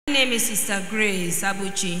My name is Sister Grace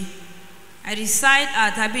Abuchi. I reside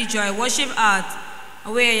at Abidjoy Worship at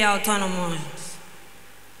Aweya Autonomous.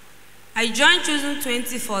 I joined Chosen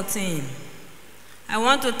 2014. I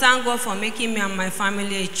want to thank God for making me and my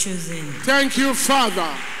family a Chosen. Thank you,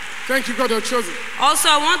 Father. Thank you, God, you're chosen. Also,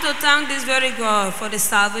 I want to thank this very God for the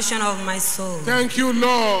salvation of my soul. Thank you,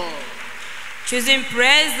 Lord. Chosen,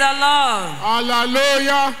 praise the Lord.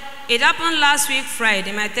 Hallelujah. It happened last week,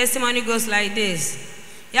 Friday. My testimony goes like this.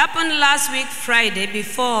 It happened last week, Friday,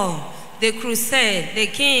 before the crusade. The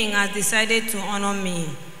king has decided to honor me.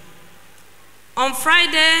 On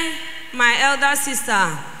Friday, my elder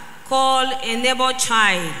sister called a neighbor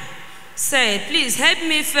child, said, please help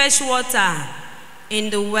me fetch water in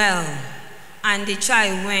the well. And the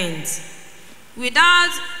child went.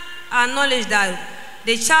 Without our knowledge that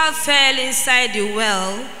the child fell inside the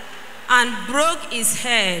well and broke his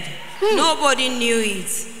head. Nobody knew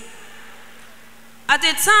it. At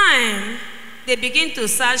the time, they began to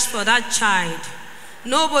search for that child.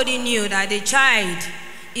 Nobody knew that the child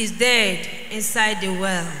is dead inside the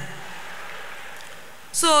well.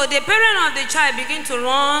 So the parent of the child began to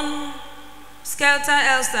run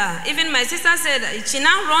skelter-elster. Even my sister said that she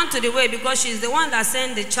now ran to the well because she's the one that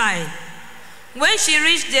sent the child. When she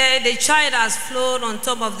reached there, the child has floated on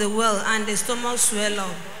top of the well and the stomach swelled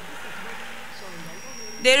up.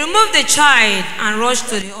 They removed the child and rushed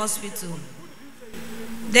to the hospital.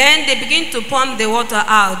 Then they begin to pump the water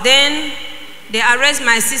out. Then they arrest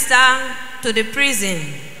my sister to the prison.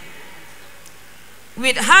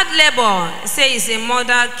 With hard labor, say it's a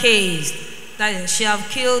murder case that she have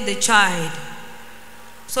killed the child.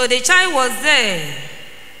 So the child was there.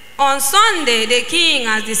 On Sunday, the king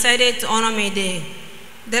has decided to honor me there.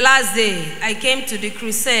 The last day, I came to the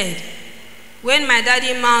crusade. When my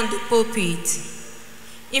daddy mounted the pulpit,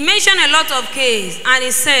 he mentioned a lot of cases, and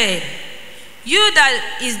he said, you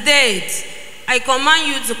that is dead, I command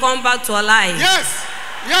you to come back to alive. Yes,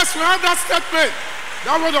 yes, we have that statement.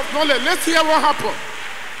 That word of knowledge. Let's hear what happened.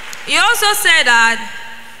 He also said that,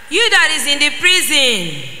 you that is in the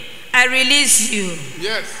prison, I release you.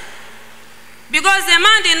 Yes. Because the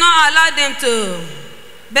man did not allow them to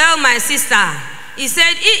bail my sister. He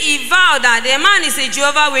said, he vowed that the man is a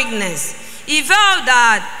Jehovah's Witness. He vowed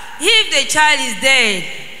that if the child is dead,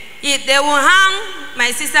 they will hang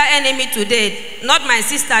my sister enemy to death. Not my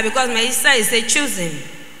sister, because my sister is a chosen.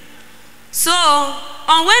 So,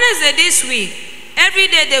 on Wednesday this week, every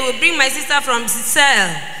day they will bring my sister from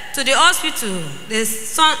cell to the hospital.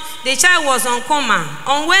 The child was on coma.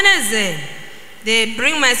 On Wednesday, they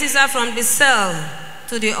bring my sister from the cell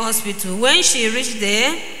to the hospital. When she reached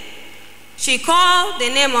there, she called the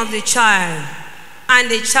name of the child, and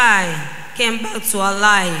the child came back to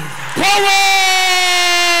alive.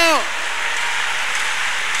 Power!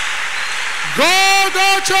 God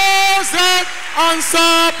the chosen,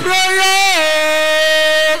 answer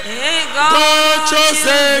prayer. Hey, God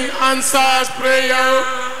chosen, answers prayer.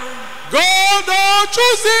 God the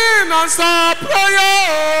chosen, answer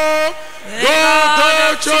prayer. God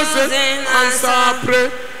the chosen, answer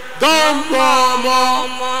prayer. Don't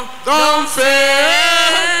murmur, don't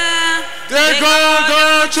fail. The God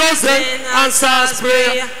the chosen, answers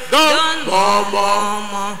prayer. Don't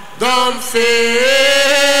murmur, don't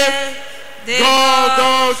fail. God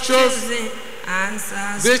the chosen,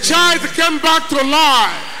 answers. The child came back to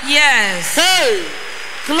life. Yes. Hey,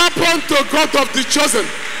 clap on to God of the chosen.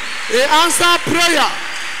 He answers prayer.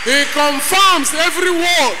 He confirms every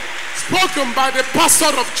word spoken by the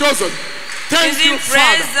pastor of chosen. Thank you, Father.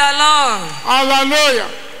 Praise the Lord. Hallelujah.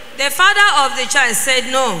 The father of the child said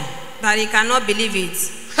no, that he cannot believe it.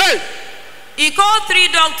 Hey. He called 3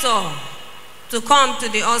 doctors to come to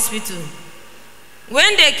the hospital.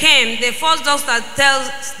 When they came, the first doctor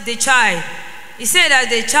tells the child, he said that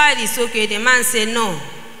the child is okay. The man said no.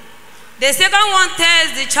 The second one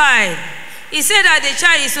tells the child, he said that the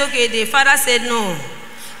child is okay. The father said no.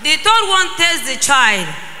 The third one tells the child,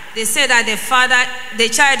 they said that the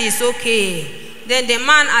child is okay. Then the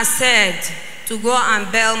man accepted to go and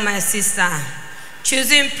bail my sister.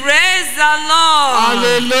 Choosing, praise the Lord.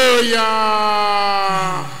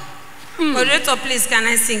 Hallelujah. Moderator, please, can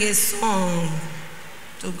I sing a song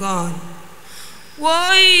to God?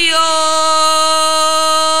 Woyo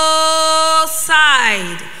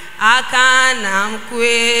side akanam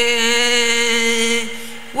kwe.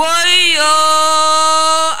 Woyo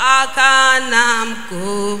akanam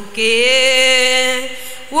kuke.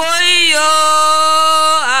 Woyo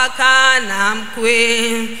akanam kwe.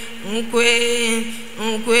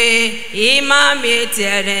 Nkwe ima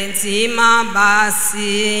meterenti ima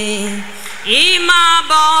basi ima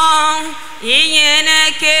bon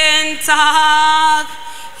inyene kentak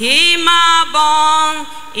Himabong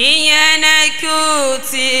Iyenekutid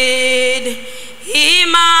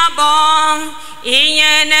Himabong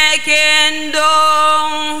Iyenekendo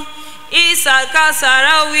Isaka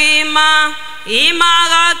Sarawima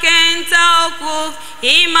Imaga Kenta Okuf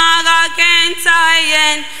Imaga Kenta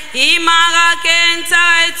Yen Imaga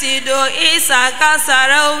Kenta Etido Isaka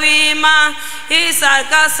Sarawima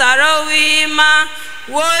Isaka Sarawima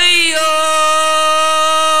Woyo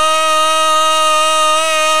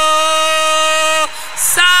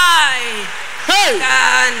Sai Hey!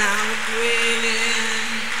 Kana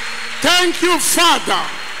Thank you, Father.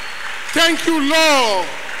 Thank you, Lord.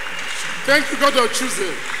 Thank you, God of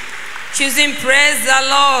choosing. Choosing, praise the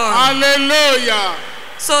Lord. Hallelujah.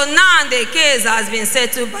 So now the case has been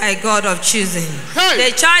settled by God of choosing. Hey.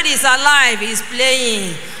 The child is alive, he's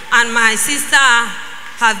playing, and my sister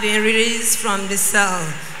have been released from the cell.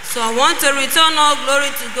 So I want to return all glory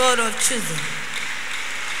to God of choosing.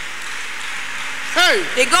 Hey.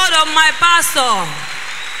 The God of my pastor.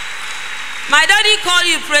 My daddy called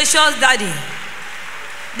you precious daddy.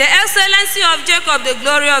 The excellency of Jacob, the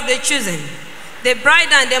glory of the chosen, the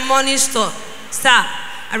bright and the morning star.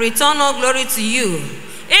 I return all glory to you.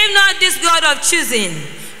 If not this God of choosing,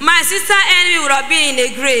 my sister enemy would have been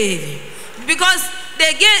in a grave, because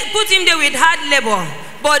they put him there with hard labor.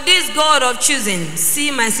 But this God of choosing,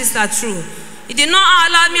 see my sister through. He did not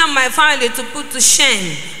allow me and my family to put to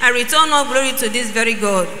shame. I return all glory to this very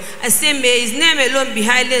God. I say, may his name alone be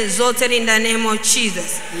highly exalted in the name of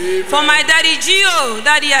Jesus. Amen. For my daddy Gio,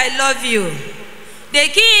 daddy, I love you. The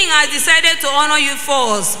king has decided to honor you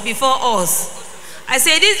first before us. I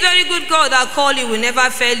say, this very good God that called you will never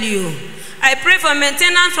fail you. I pray for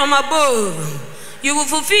maintenance from above. You will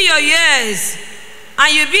fulfill your years,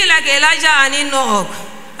 and you'll be like Elijah and Enoch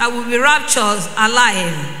that will be raptured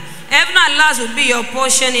alive. Heaven at last will be your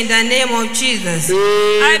portion in the name of Jesus.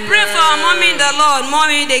 Amen. I pray for our mommy in the Lord.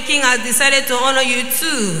 Mommy, the king has decided to honor you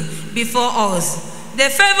too before us. The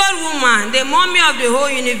favored woman, the mommy of the whole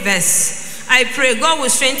universe. I pray God will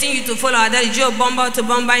strengthen you to follow our daddy Joe Bomba to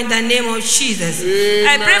Bomba in the name of Jesus. Amen.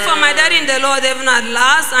 I pray for my daddy in the Lord, heaven at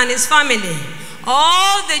last, and his family.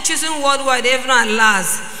 All the children worldwide, heaven at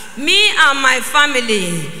last. Me and my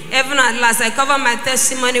family, heaven at last. I cover my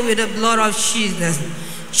testimony with the blood of Jesus.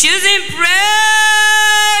 Choosing,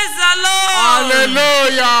 praise the Lord.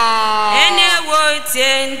 Hallelujah. Anyway,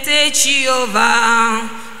 tente Jehovah.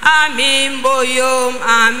 Amen, boyom,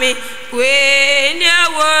 amen.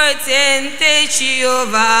 Anyway, tente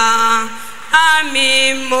Jehovah.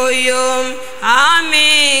 Amen, boyom,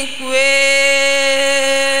 amen.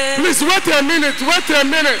 Please wait a minute. Wait a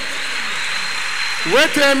minute.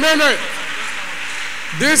 Wait a minute.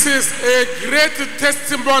 This is a great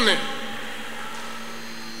testimony.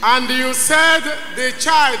 And you said the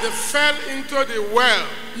child fell into the well.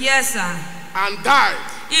 Yes, sir. And died.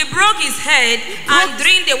 He broke his head and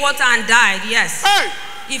drank the water and died. Yes. Hey.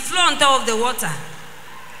 He flew on top of the water.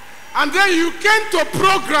 And then you came to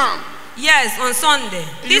program. Yes, on Sunday.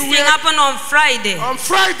 This thing happened on Friday. On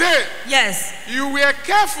Friday. Yes. You were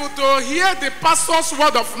careful to hear the pastor's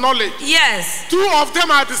word of knowledge. Yes. Two of them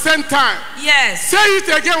at the same time. Yes. Say it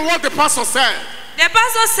again what the pastor said. The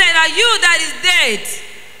pastor said that you that is dead,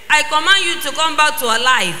 I command you to come back to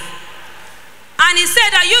life. And he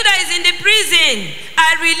said that you that is in the prison,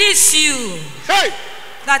 I release you. Hey.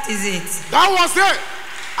 That is it. That was it.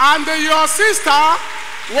 And your sister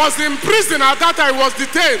was in prison at that time, was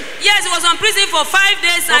detained. Yes, he was on prison for 5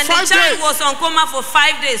 days, and the child was on coma for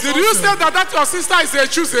 5 days. Did you say that your sister is a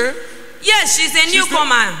choosing? Yes, she's a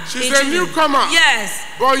newcomer. She's a newcomer. Yes.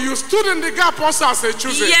 But you stood in the gap also as a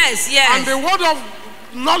choosing. Yes, yes. And the word of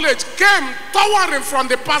knowledge came towering from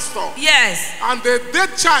the pastor. Yes. And the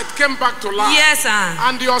dead child came back to life. Yes, sir.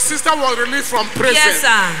 And your sister was released from prison. Yes,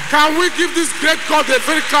 sir. Can we give this great God a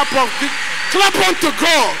very clap unto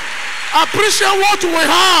God? Appreciate what we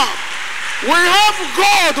have. We have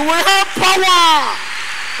God. We have power.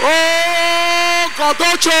 Oh, God,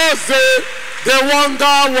 the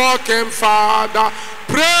wonder working Father.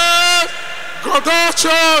 Praise God,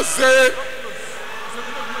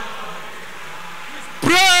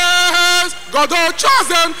 praise God,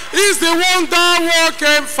 chosen is the wonder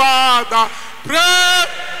working Father. Praise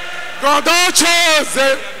God,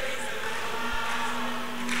 chosen.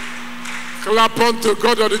 Clap unto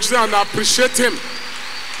God of the church and appreciate him.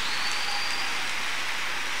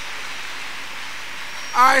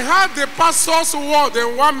 I heard the pastor's word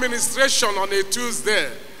in one ministration on a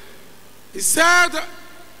Tuesday. He said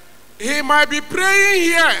he might be praying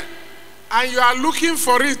here and you are looking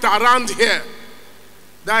for it around here.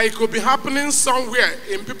 That it could be happening somewhere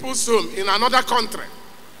in people's home in another country.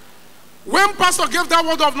 When pastor gave that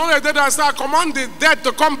word of knowledge, that I said, I command the dead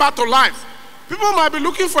to come back to life. People might be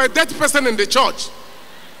looking for a dead person in the church.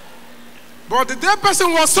 But the dead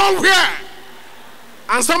person was somewhere.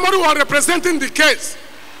 And somebody was representing the case.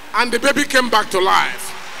 And the baby came back to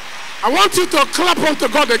life. I want you to clap unto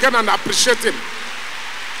God again and appreciate him.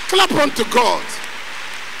 Clap unto God.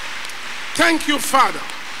 Thank you, Father.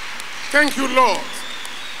 Thank you, Lord.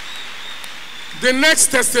 The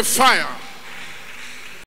next testifier